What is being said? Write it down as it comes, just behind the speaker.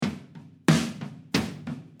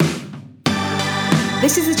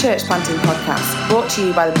This is the Church Planting Podcast, brought to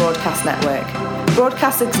you by the Broadcast Network.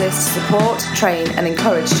 Broadcast exists to support, train and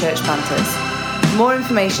encourage church planters. For more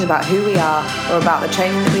information about who we are or about the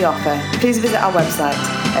training that we offer, please visit our website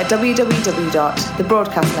at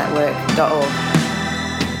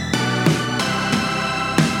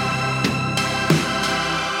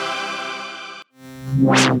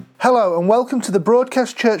www.thebroadcastnetwork.org. Hello and welcome to the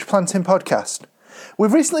Broadcast Church Planting Podcast.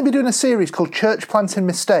 We've recently been doing a series called Church Planting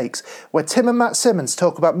Mistakes, where Tim and Matt Simmons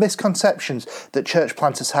talk about misconceptions that church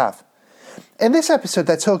planters have. In this episode,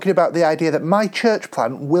 they're talking about the idea that my church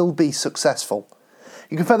plant will be successful.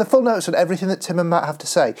 You can find the full notes on everything that Tim and Matt have to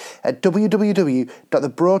say at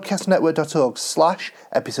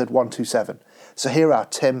www.thebroadcastnetwork.org/episode 127. So here are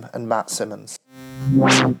Tim and Matt Simmons.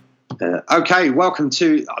 Okay, welcome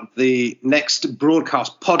to the next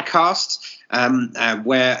broadcast podcast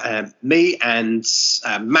where me and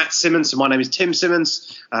Matt Simmons, so my name is Tim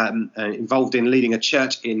Simmons, involved in leading a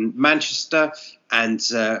church in Manchester, and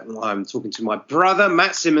I'm talking to my brother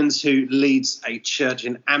Matt Simmons, who leads a church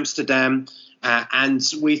in Amsterdam, and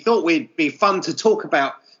we thought it'd be fun to talk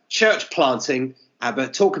about church planting,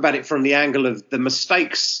 but talk about it from the angle of the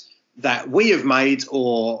mistakes that we have made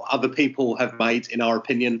or other people have made, in our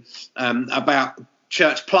opinion, about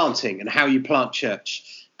church planting and how you plant church.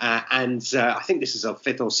 And I think this is our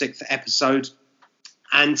fifth or sixth episode.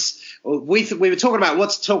 And we were talking about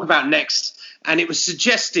what to talk about next. And it was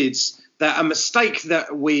suggested that a mistake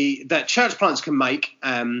that church planters can make,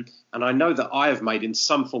 and I know that I have made in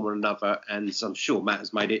some form or another, and I'm sure Matt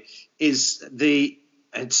has made it, is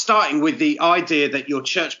starting with the idea that your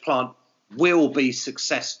church plant will be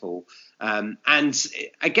successful. And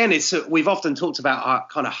again, we've often talked about our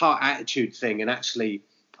kind of heart attitude thing, and actually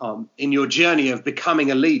in your journey of becoming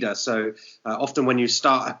a leader. So often when you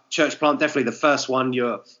start a church plant, definitely the first one,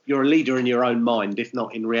 you're a leader in your own mind, if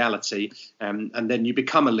not in reality. And then you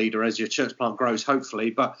become a leader as your church plant grows,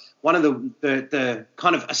 hopefully. But one of the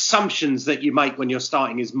kind of assumptions that you make when you're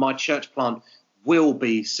starting is my church plant will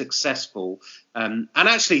be successful. And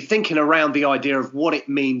actually thinking around the idea of what it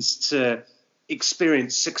means to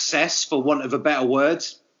experience success, for want of a better word,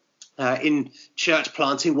 in church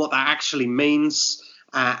planting, what that actually means,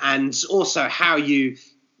 and also how you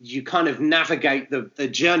kind of navigate the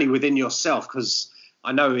journey within yourself. Because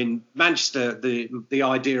I know in Manchester, the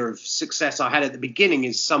idea of success I had at the beginning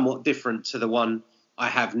is somewhat different to the one I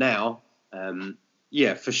have now.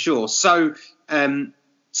 Yeah, for sure. So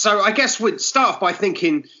I guess we'd start off by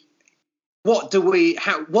thinking, what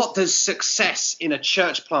does success in a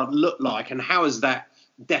church plant look like, and how has that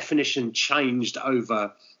definition changed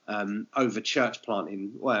over church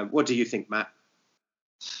planting? What do you think, Matt?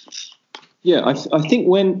 Yeah, I think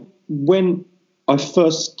when I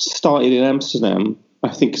first started in Amsterdam, I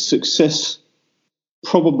think success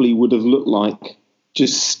probably would have looked like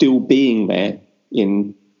just still being there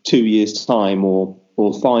in 2 years' time or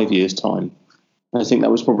 5 years' time. I think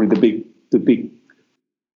that was probably the big.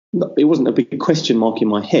 It wasn't a big question mark in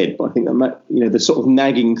my head, but I think that, the sort of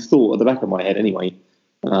nagging thought at the back of my head anyway,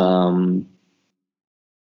 that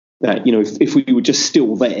if we were just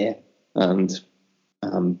still there and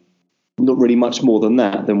not really much more than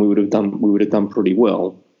that, then we would have done pretty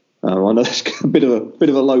well. I know that's a bit of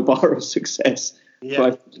a low bar of success, yeah.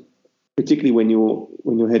 But particularly when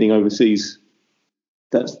you're heading overseas,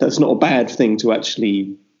 that's not a bad thing to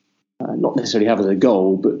actually not necessarily have as a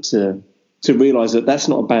goal, but to realise that that's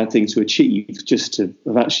not a bad thing to achieve. Just to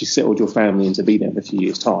have actually settled your family and to be there in a few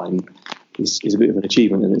years' time is a bit of an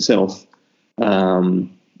achievement in itself. I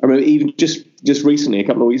remember even just recently, a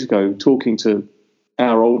couple of weeks ago, talking to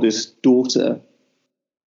our oldest daughter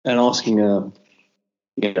and asking her,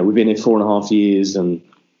 we've been here 4.5 years, and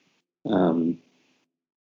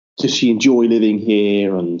does she enjoy living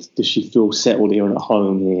here, and does she feel settled here and at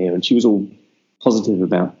home here? And she was all positive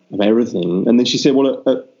about everything. And then she said, well,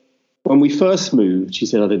 when we first moved, she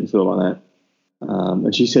said, I didn't feel like that.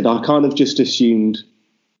 And she said, I kind of just assumed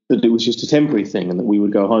that it was just a temporary thing and that we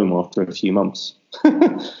would go home after a few months.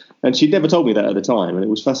 And she'd never told me that at the time. And it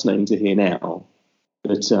was fascinating to hear now.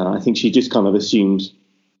 But I think she just kind of assumed.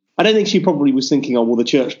 I don't think she probably was thinking, oh, well, the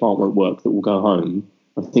church part won't work, that we'll go home.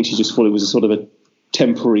 I think she just thought it was a sort of a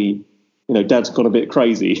temporary, Dad's gone a bit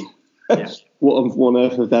crazy. Yeah. What on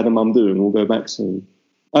earth are Dad and Mum doing? We'll go back soon.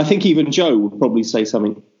 I think even Jo would probably say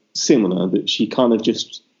something similar, that she kind of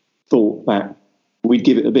just thought that we'd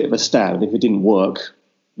give it a bit of a stab, and if it didn't work,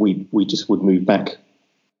 we just would move back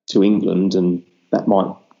to England, and that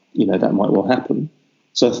might well happen.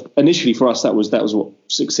 So initially for us, that was what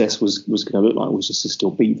success was going to look like, was just to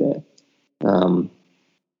still be there. But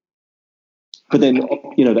then,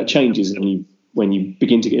 that changes when you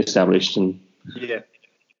begin to get established and Yeah.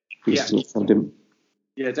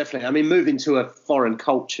 Yeah, definitely. I mean, moving to a foreign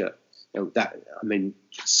culture,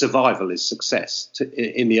 survival is success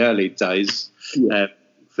in the early days,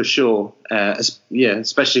 for sure.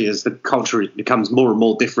 Especially as the culture becomes more and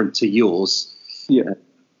more different to yours. Yeah.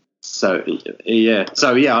 So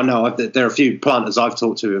I know there are a few planters I've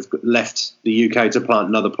talked to who have left the UK to plant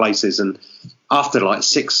in other places, and after like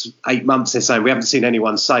 6-8 months, they say we haven't seen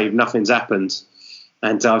anyone saved, nothing's happened.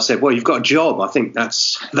 And I've said, well, you've got a job. I think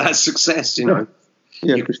that's success, you know.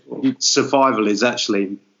 Yeah, survival is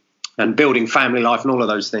actually, and building family life and all of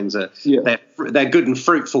those things they're good and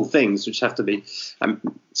fruitful things which have to be.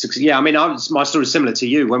 My story is similar to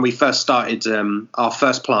you. When we first started our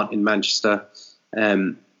first plant in Manchester,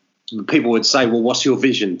 people would say, well, what's your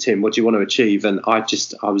vision, Tim? What do you want to achieve? And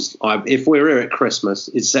if we're here at Christmas,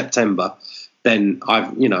 it's September, then I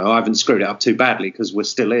haven't screwed it up too badly because we're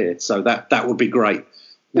still here. So that would be great.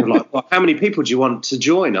 They were like, well, how many people do you want to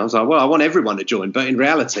join? I was like, well, I want everyone to join. But in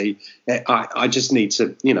reality, I just need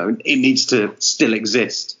to, it needs to still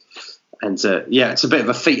exist. And it's a bit of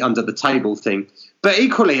a feet under the table thing. But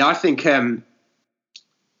equally, I think you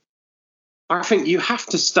have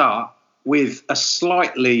to start with a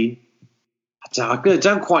slightly, I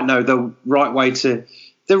don't quite know the right way to.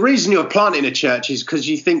 The reason you're planting a church is because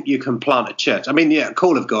you think you can plant a church. I mean,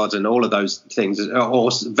 call of God and all of those things are all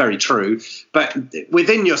very true. But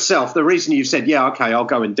within yourself, the reason you've said, yeah, okay, I'll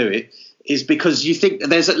go and do it, is because you think that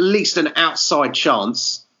there's at least an outside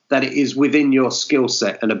chance that it is within your skill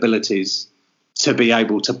set and abilities to be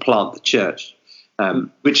able to plant the church,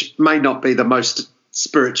 which may not be the most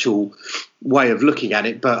spiritual way of looking at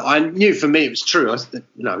it, but I knew for me it was true. I said,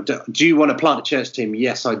 do you want to plant a church, Tim?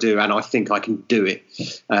 Yes, I do, and I think I can do it.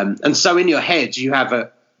 And so in your head, you have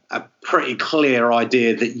a pretty clear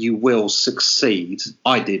idea that you will succeed.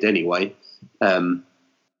 I did anyway,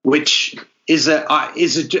 which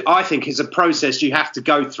I think is a process you have to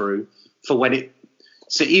go through for when it.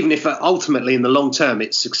 So even if ultimately in the long term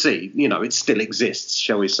it succeeds, it still exists,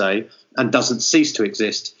 shall we say, and doesn't cease to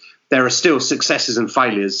exist. There are still successes and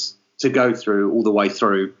failures to go through all the way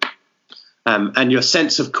through. And your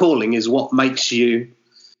sense of calling is what makes you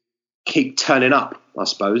keep turning up, I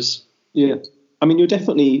suppose. Yeah. I mean, you're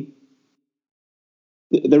definitely,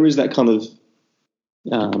 there is that kind of,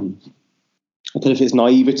 I don't know if it's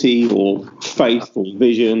naivety or faith or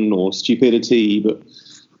vision or stupidity, but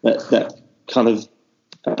that kind of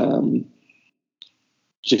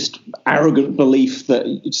just arrogant belief that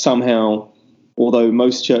somehow, although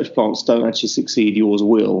most church plants don't actually succeed, yours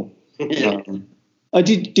will.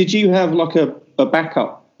 Did you have like a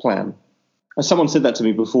backup plan? Someone said that to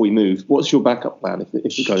me before we moved. What's your backup plan if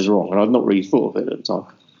it goes wrong? And I've not really thought of it at the time.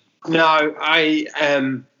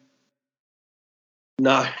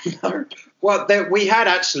 No. Well, we had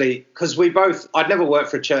actually, because I'd never worked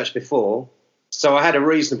for a church before, so I had a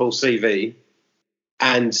reasonable CV.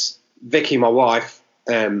 And Vicky, my wife,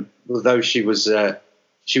 although she was on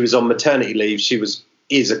maternity leave,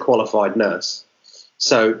 is a qualified nurse.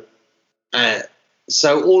 So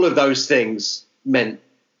all of those things meant,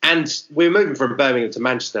 and we're moving from Birmingham to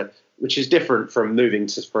Manchester, which is different from moving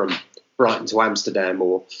from Brighton to Amsterdam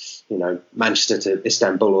or, Manchester to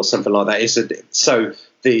Istanbul or something like that. If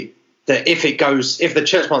the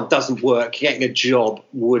church plant doesn't work, getting a job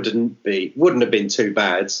wouldn't have been too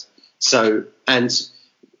bad. So, and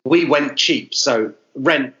we went cheap. So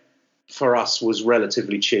rent for us was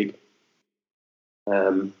relatively cheap.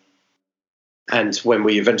 And when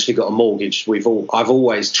we eventually got a mortgage, I've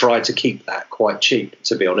always tried to keep that quite cheap,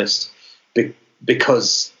 to be honest,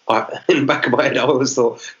 because in the back of my head, I always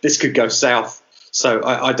thought this could go south. So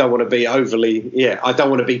I don't want to be I don't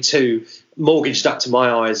want to be too mortgaged up to my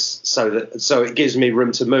eyes, so it gives me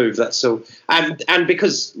room to move. That's all. And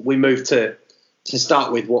because we moved to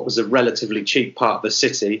start with what was a relatively cheap part of the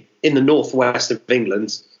city in the northwest of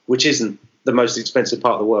England, which isn't the most expensive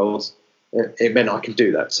part of the world, it meant I could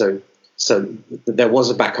do that. So there was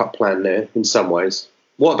a backup plan there in some ways.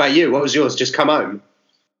 What about you? What was yours? Just come home?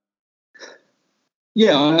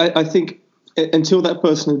 Yeah, I think until that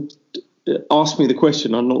person had asked me the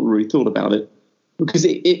question, I've not really thought about it. Because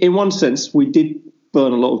in one sense, we did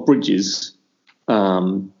burn a lot of bridges,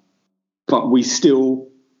 but we still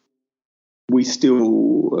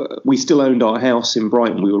owned our house in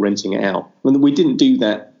Brighton. We were renting it out. And we didn't do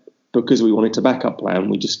that because we wanted a backup plan. It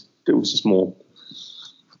was just more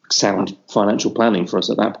sound financial planning for us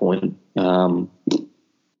at that point. I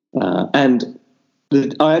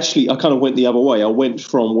kind of went the other way. I went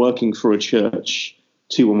from working for a church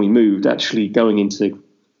to, when we moved, actually going into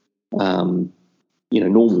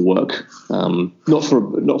normal work. Not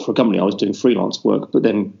for a company. I was doing freelance work, but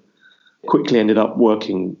then quickly ended up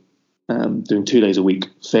working, doing 2 days a week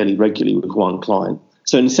fairly regularly with one client.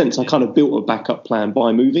 So in a sense, I kind of built a backup plan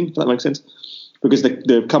by moving, if that makes sense, because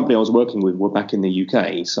the company I was working with were back in the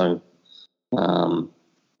UK. So,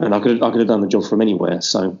 and I could have done the job from anywhere.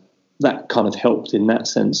 So that kind of helped in that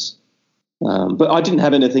sense. But I didn't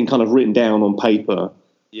have anything kind of written down on paper.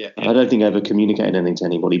 Yeah. I don't think I ever communicated anything to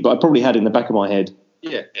anybody, but I probably had in the back of my head,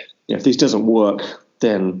 if this doesn't work,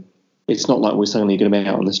 then it's not like we're suddenly going to be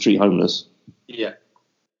out on the street homeless. Yeah.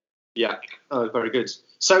 Yeah. Oh, very good.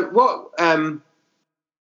 So what,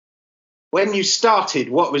 when you started,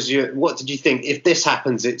 what did you think? If this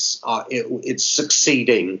happens, it's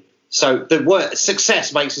succeeding. So the word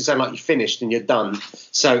success makes it sound like you're finished and you're done.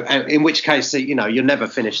 So in which case, you're never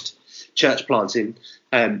finished church planting,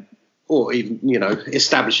 or even,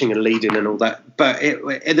 establishing and leading and all that. But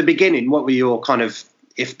at the beginning, what were your kind of,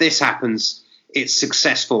 if this happens, it's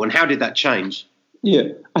successful, and how did that change?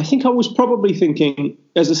 Yeah, I think I was probably thinking,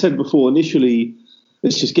 as I said before, initially,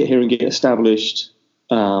 let's just get here and get established.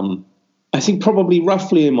 I think probably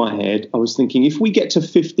roughly in my head, I was thinking, if we get to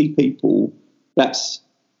 50 people,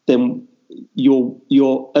 then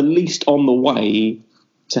you're at least on the way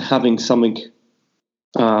to having something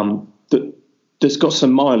that's got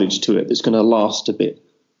some mileage to it, that's going to last a bit,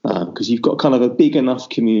 because you've got kind of a big enough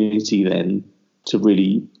community then to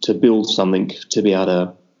build something, to be able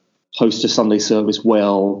to host a Sunday service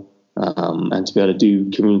well, and to be able to do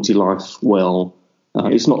community life well.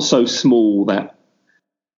 It's not so small that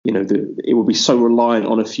it will be so reliant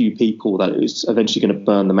on a few people that it's eventually going to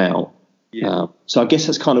burn them out. Yeah. So I guess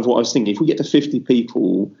that's kind of what I was thinking. If we get to 50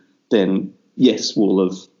 people, then yes, we'll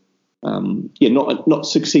have not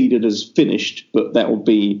succeeded as finished, but that will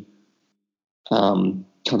be kind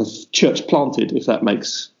of church planted, if that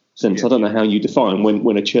makes sense. Yeah. I don't know how you define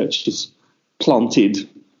when a church is planted,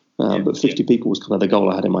 but 50 people was kind of the goal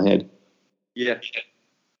I had in my head. Yeah,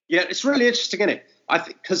 it's really interesting, isn't it? I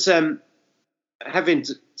think because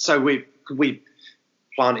we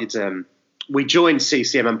planted. We joined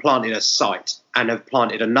CCM and planted a site, and have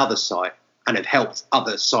planted another site, and have helped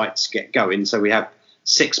other sites get going. So we have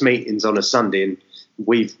 6 meetings on a Sunday, and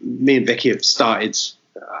me and Vicky have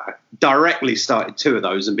directly started 2 of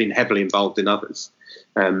those and been heavily involved in others.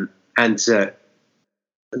 And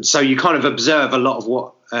so you kind of observe a lot of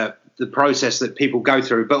what the process that people go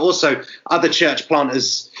through, but also other church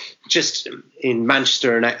planters just in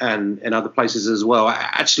Manchester and in other places as well.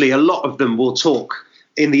 Actually, a lot of them will talk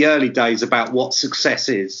in the early days about what success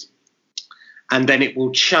is, and then it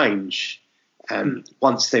will change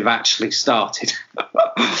once they've actually started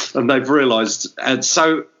and they've realised. I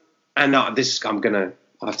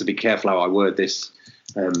have to be careful how I word this,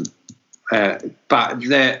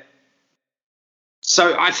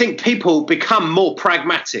 so I think people become more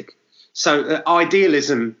pragmatic. So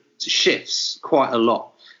idealism shifts quite a lot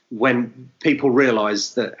when people realise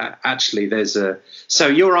that actually there's a. So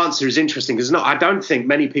your answer is interesting, because I don't think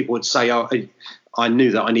many people would say, "Oh, I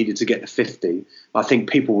knew that I needed to get to 50." I think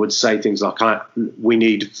people would say things like, "We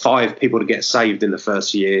need 5 people to get saved in the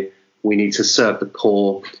first year. We need to serve the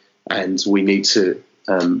poor, and we need to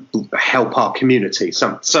help our community."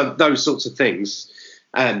 So those sorts of things.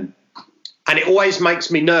 And it always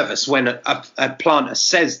makes me nervous when a planter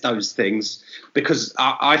says those things, because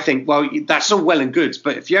I think, well, that's all well and good,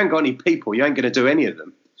 but if you ain't got any people, you ain't going to do any of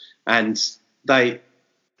them. And the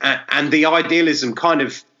idealism kind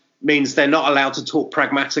of means they're not allowed to talk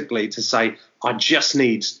pragmatically to say, I just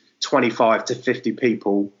need 25 to 50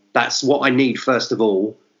 people. That's what I need first of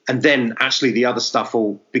all. And then actually the other stuff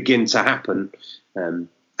will begin to happen. And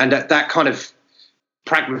that kind of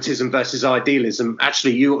pragmatism versus idealism,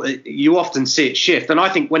 actually you often see it shift. And I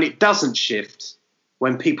think when it doesn't shift,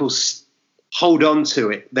 when people hold on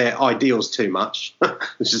to their ideals too much,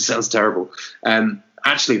 which just sounds terrible,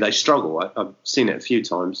 actually they struggle. I've seen it a few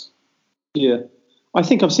times. Yeah, I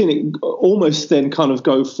think I've seen it almost then kind of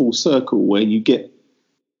go full circle, where you get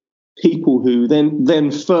people who then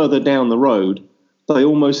further down the road, they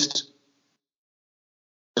almost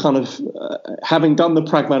kind of having done the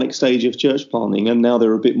pragmatic stage of church planting, and now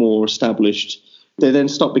they're a bit more established, they then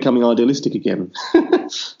start becoming idealistic again.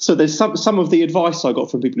 So there's some of the advice I got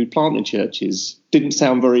from people who planted churches didn't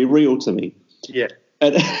sound very real to me. Yeah,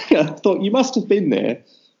 and I thought, you must have been there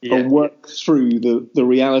and worked through the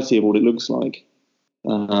reality of what it looks like.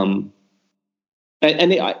 You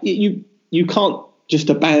can't just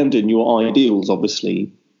abandon your ideals,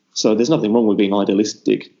 obviously. So there's nothing wrong with being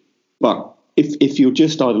idealistic, but if you're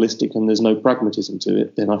just idealistic and there's no pragmatism to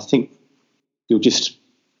it, then I think you'll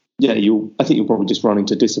probably just run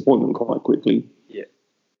into disappointment quite quickly.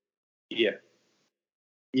 Yeah.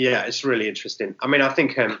 Yeah, it's really interesting. I mean, I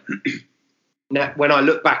think now when I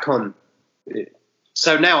look back on,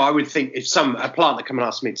 so now I would think if a plant that come and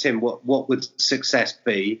ask me, Tim, what would success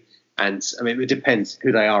be? And I mean, it depends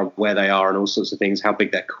who they are, where they are, and all sorts of things, how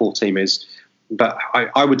big their core team is. But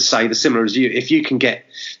I would say the similar as you, if you can get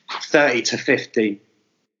 30 to 50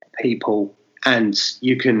 people and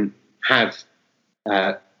you can have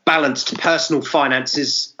balanced personal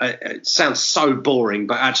finances, it sounds so boring,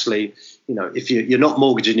 but actually, if you're not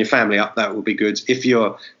mortgaging your family up, that will be good. If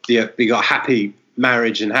you got a happy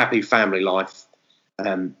marriage and happy family life,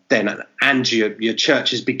 then and your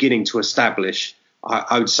church is beginning to establish,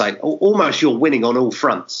 I would say almost you're winning on all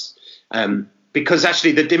fronts, because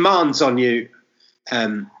actually the demands on you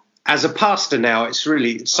as a pastor now, it's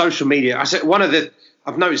really social media.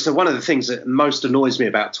 I've noticed that one of the things that most annoys me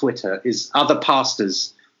about Twitter is other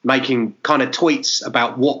pastors making kind of tweets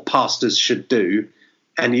about what pastors should do.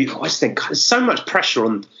 And you always think there's so much pressure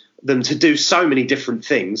on them to do so many different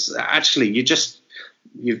things. Actually,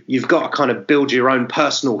 you've got to kind of build your own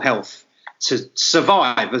personal health to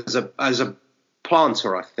survive as a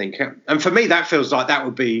planter, I think. And for me, that feels like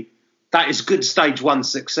that is good stage one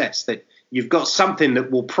success, that you've got something that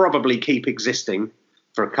will probably keep existing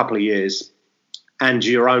for a couple of years and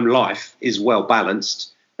your own life is well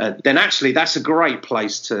balanced. Then actually that's a great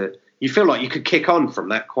place you feel like you could kick on from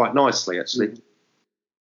that quite nicely, actually.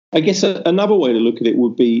 I guess another way to look at it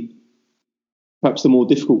would be perhaps the more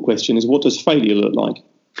difficult question is, what does failure look like?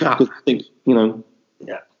 Because I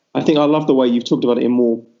think I love the way you've talked about it in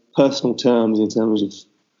more personal terms, in terms of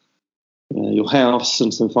your house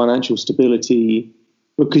and some financial stability,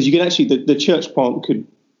 because you can actually, the church plant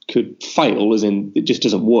could fail, as in it just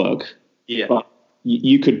doesn't work. Yeah. But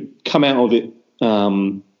you could come out of it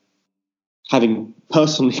having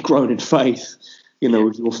personally grown in faith,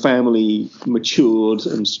 with your family matured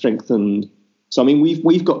and strengthened. So I mean,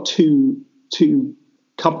 we've got two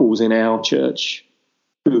couples in our church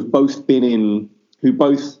who have both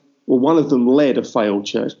one of them led a failed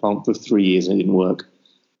church plant for 3 years and it didn't work,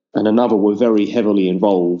 and another were very heavily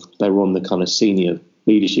involved. They were on the kind of senior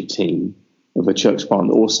leadership team of a church plant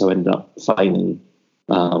that also ended up failing.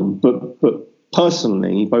 But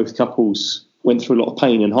personally, both couples went through a lot of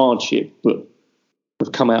pain and hardship, but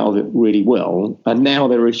have come out of it really well. And now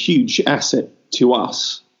they're a huge asset to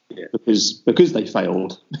us because they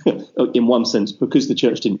failed in one sense, because the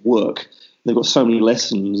church didn't work. They've got so many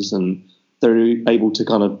lessons and they're able to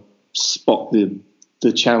kind of spot the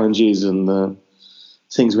challenges and the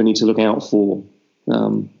things we need to look out for.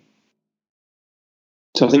 So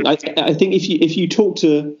I think if you talk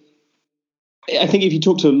to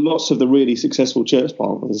lots of the really successful church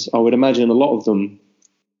planters, I would imagine a lot of them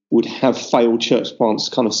would have failed church plants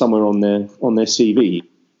kind of somewhere on their CV.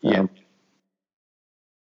 Yeah.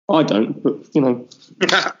 I don't, but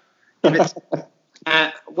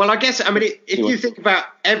well, I guess, I mean, if you think about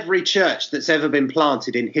every church that's ever been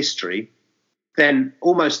planted in history, then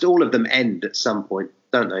almost all of them end at some point,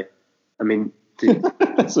 don't they? I mean,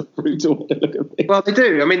 that's a brutal way to look at it. Well, they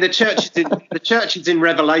do. I mean, the churches in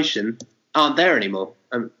Revelation aren't there anymore.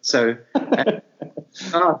 So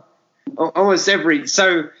almost every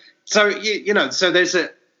so there's a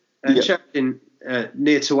church in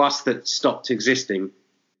near to us that stopped existing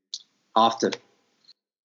after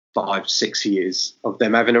 5-6 years of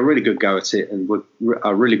them having a really good go at it and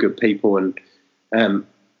are really good people, and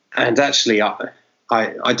actually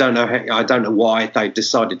I don't know why they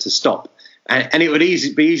decided to stop. And it would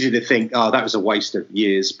be easy to think, oh, that was a waste of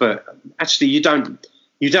years. But actually, you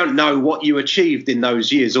don't know what you achieved in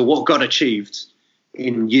those years, or what got achieved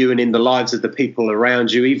in you and in the lives of the people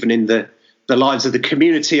around you, even in the lives of the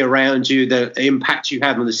community around you, the impact you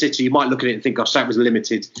had on the city. You might look at it and think, gosh, that was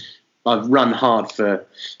limited. I've run hard for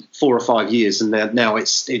 4 or 5 years, and now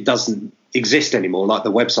it doesn't exist anymore. Like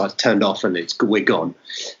the website's turned off and we're gone.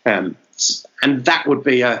 And that would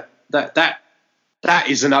be that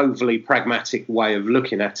is an overly pragmatic way of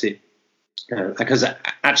looking at it, because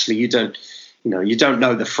actually you don't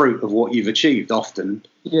know the fruit of what you've achieved often.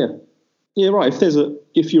 Yeah, right.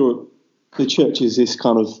 The church is this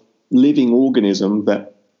kind of living organism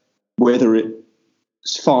that, whether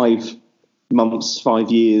it's 5 months,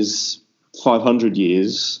 5 years, 500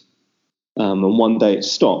 years, and one day it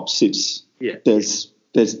stops, there's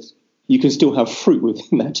you can still have fruit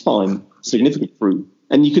within that time, significant fruit.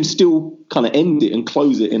 And you can still kind of end it and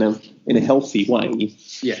close it in a healthy way.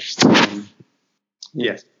 Yes.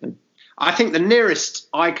 Yes. I think the nearest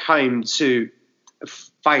I came to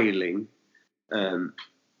failing,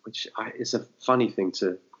 which is a funny thing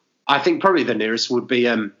I think probably the nearest would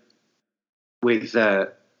be with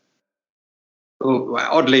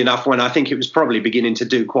oddly enough, when I think it was probably beginning to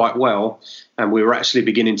do quite well, and we were actually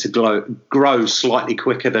beginning to grow slightly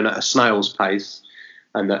quicker than at a snail's pace,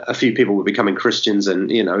 and a few people were becoming Christians,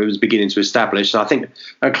 and it was beginning to establish. So I think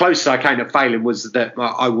the closest I came to failing was that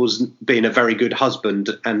I wasn't being a very good husband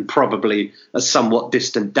and probably a somewhat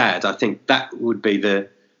distant dad. I think that would be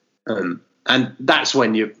and that's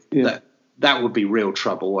when that would be real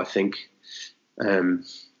trouble. I think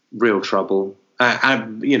real trouble.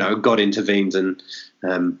 God intervened, and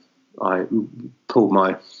I pulled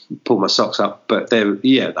my socks up. But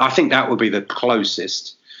I think that would be the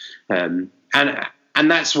closest. And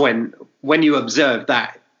that's when you observe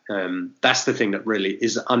that, that's the thing that really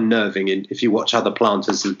is unnerving. If you watch other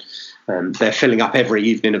planters, and they're filling up every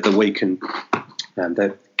evening of the week, and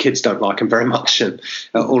their kids don't like them very much, and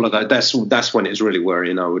all of that. That's when it's really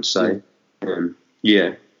worrying, I would say.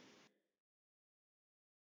 Yeah,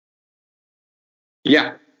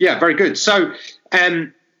 very good. So, I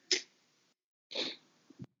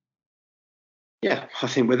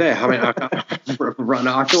think we're there. I mean, I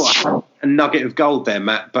thought I had a nugget of gold there,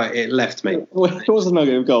 Matt, but it left me. Well, it was a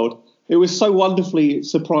nugget of gold. It was so wonderfully,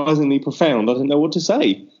 surprisingly profound. I didn't know what to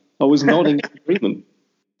say. I was nodding in agreement.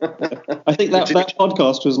 I think that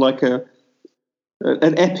podcast was like an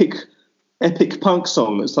epic punk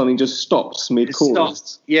song that suddenly just stopped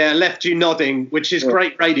mid-chorus. Yeah, left you nodding, which is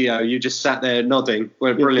great radio. You just sat there nodding.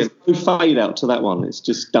 We're brilliant. There's no fade out to that one. It's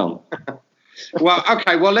just done. Well,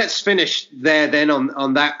 okay. Well, let's finish there then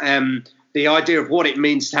on that. The idea of what it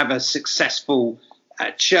means to have a successful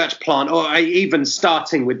church plant, or even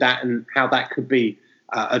starting with that, and how that could be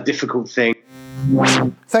a difficult thing.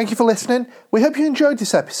 Thank you for listening. We hope you enjoyed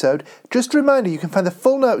this episode. Just a reminder, you can find the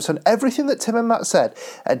full notes on everything that Tim and Matt said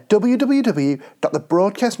at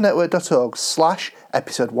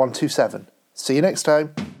www.thebroadcastnetwork.org/episode 127. See you next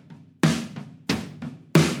time.